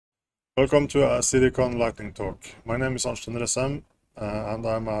Welcome to a CDCon Lightning Talk. My name is Arnstein Ressem, and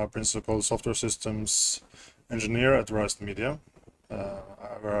I'm a principal software systems engineer at Verizon Media,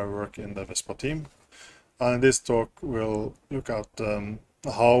 where I work in the Vespa team. And in this talk, we'll look at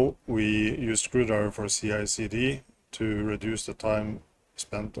how we use Screwdriver for CI/CD to reduce the time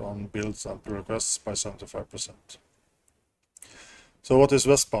spent on builds and pull requests by 75%. So what is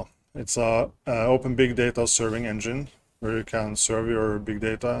Vespa? It's a open big data serving engine where you can serve your big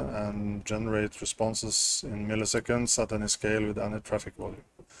data and generate responses in milliseconds at any scale with any traffic volume.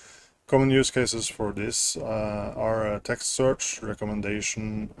 Common use cases for this are text search,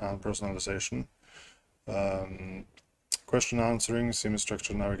 recommendation, and personalization, question answering,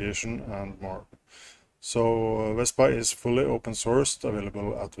 semi-structured navigation, and more. So Vespa is fully open sourced,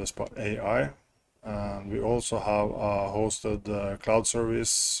 available at Vespa AI. And we also have a hosted cloud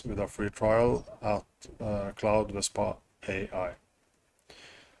service with a free trial at Cloud Vespa AI.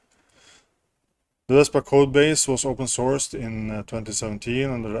 The Vespa codebase was open sourced in 2017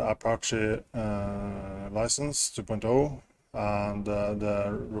 under the Apache license 2.0, and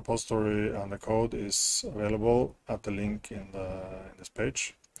the repository and the code is available at the link in this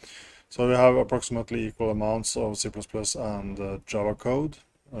page. So we have approximately equal amounts of C++ and Java code,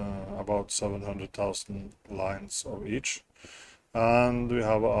 about 700,000 lines of each. And we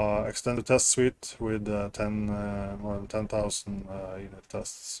have an extended test suite with more than 10,000 unit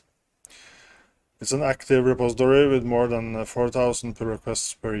tests. It's an active repository with more than 4,000 pull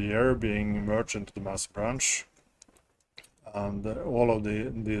requests per year being merged into the master branch. And all of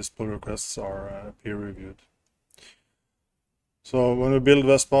these pull requests are peer-reviewed. So when we build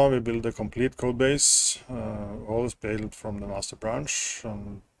Vespa, we build a complete code base, always built from the master branch,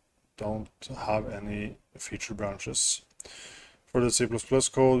 and don't have any feature branches. For the C++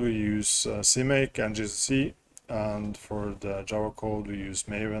 code, we use CMake and GCC, and for the Java code, we use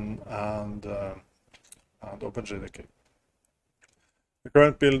Maven and OpenJDK. The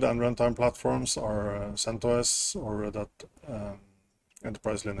current build and runtime platforms are CentOS or Red Hat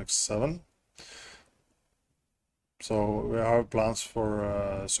Enterprise Linux 7. So we have plans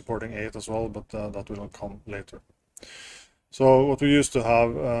for supporting 8 as well, but that will come later. So what we used to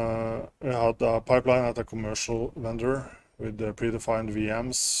have, we had a pipeline at a commercial vendor with predefined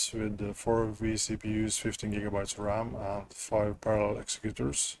VMs with 4 vCPUs, 15 gigabytes of RAM, and 5 parallel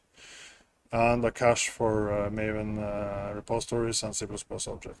executors, and a cache for Maven repositories and C++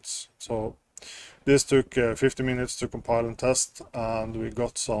 objects. So this took 50 minutes to compile and test, and we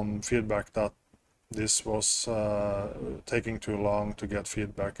got some feedback that this was taking too long to get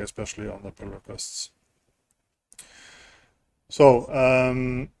feedback, especially on the pull requests. So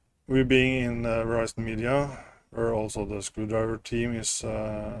we being in Verizon Media, where also the Screwdriver team is,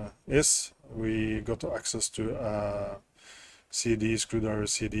 we got access to Screwdriver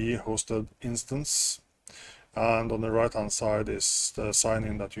CD hosted instance. And on the right hand side is the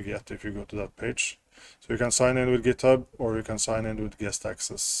sign-in that you get if you go to that page. So you can sign in with GitHub, or you can sign in with guest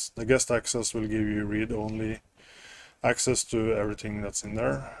access. The guest access will give you read-only access to everything that's in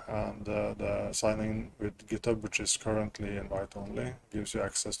there, and the signing with GitHub, which is currently invite-only, gives you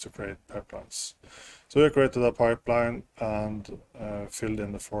access to create pipelines. So we created a pipeline and filled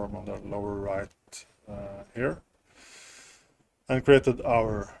in the form on the lower right here, and created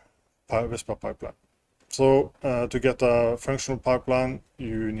our Vespa pipeline. So to get a functional pipeline,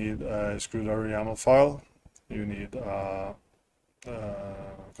 you need a Screwdriver YAML file, you need a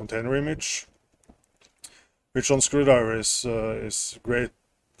container image, which on Screwdriver is great,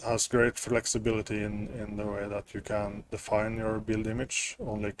 has great flexibility in the way that you can define your build image.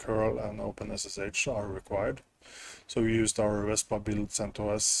 Only curl and OpenSSH are required. So we used our Vespa build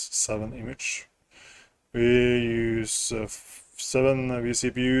CentOS 7 image. We use 7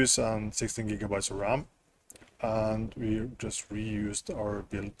 vCPUs and 16 gigabytes of RAM. And we just reused our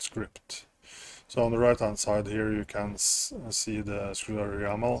build script. So on the right hand side here you can see the Screwdriver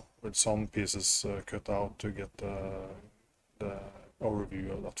YAML with some pieces cut out to get the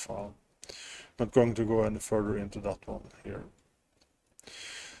overview of that file. Not going to go any further into that one here.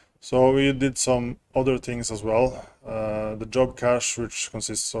 So we did some other things as well. The job cache, which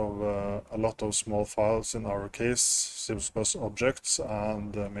consists of a lot of small files, in our case C++ objects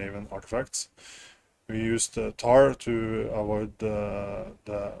and Maven artifacts. We used tar to avoid the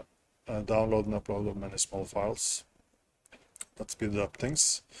download and upload of many small files. That speeded up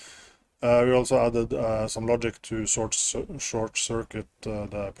things. We also added some logic to short circuit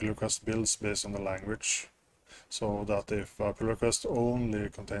the pull request builds based on the language, so that if a pull request only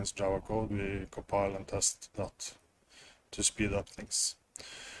contains Java code, we compile and test that to speed up things.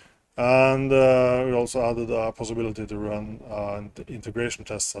 And we also added a possibility to run the integration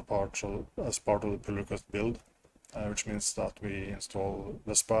tests as part of the pull request build, which means that we install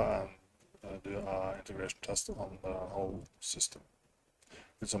Vespa and do an integration test on the whole system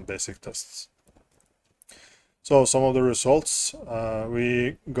with some basic tests. So some of the results,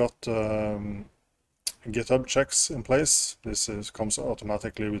 we got GitHub checks in place. This comes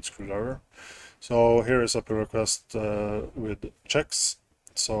automatically with Screwdriver. So here is a pull request with checks.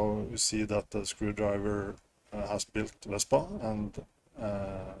 So you see that the Screwdriver has built Vespa and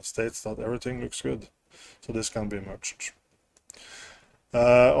states that everything looks good. So this can be merged.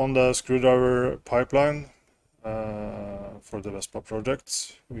 On the Screwdriver pipeline for the Vespa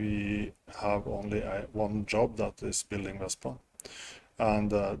projects, we have only one job that is building Vespa,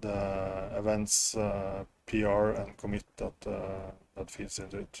 and the events PR and commit that feeds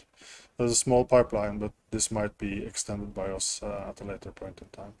into it. There's a small pipeline, but this might be extended by us at a later point in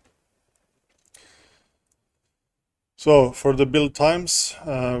time. So for the build times,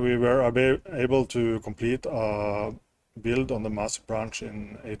 we were able to complete a build on the master branch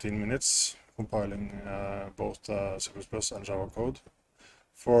in 18 minutes, compiling both C++ and Java code.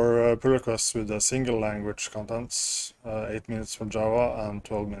 For pull requests with a single language contents, 8 minutes for Java and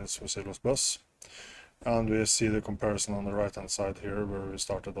 12 minutes for C++. And we see the comparison on the right hand side here, where we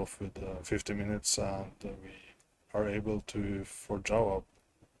started off with 50 minutes and we are able to, for Java,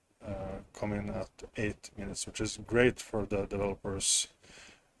 come in at 8 minutes, which is great for the developers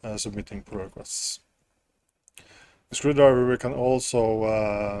submitting pull requests. The Screwdriver, we can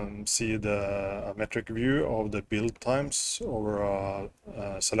also see the metric view of the build times over a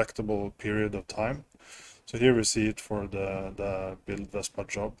selectable period of time. So here we see it for the build Vespa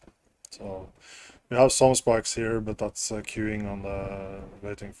job. So we have some spikes here, but that's queuing on the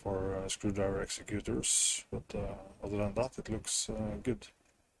waiting for Screwdriver executors. But other than that, it looks good.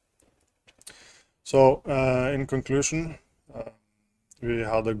 So in conclusion, we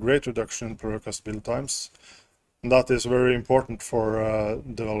had a great reduction in pull request build times. And that is very important for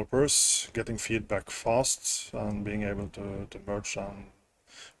developers, getting feedback fast and being able to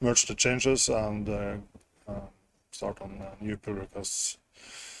merge the changes and start on new pull requests.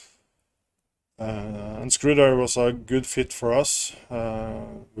 And Screwdriver was a good fit for us.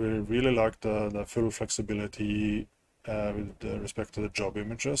 We really like the full flexibility with respect to the job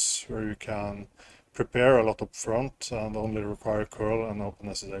images, where you can prepare a lot up front and only require curl and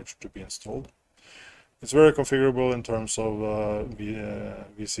OpenSSH to be installed. It's very configurable in terms of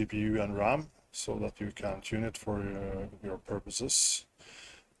vCPU and RAM, so that you can tune it for your purposes.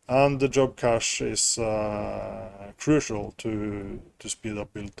 And the job cache is crucial to speed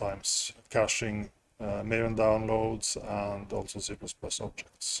up build times, caching Maven downloads and also C++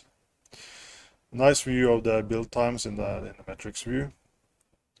 objects. Nice view of the build times in the metrics view,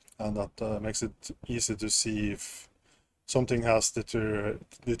 and that makes it easy to see if something has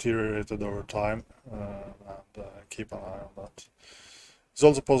deteriorated over time, and keep an eye on that. It's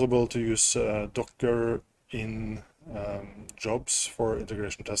also possible to use Docker in jobs for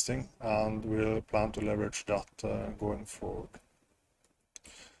integration testing, and we'll plan to leverage that going forward.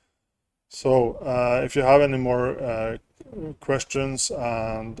 So if you have any more questions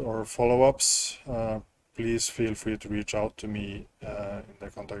or follow-ups, please feel free to reach out to me in the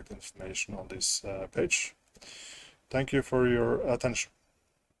contact information on this page. Thank you for your attention.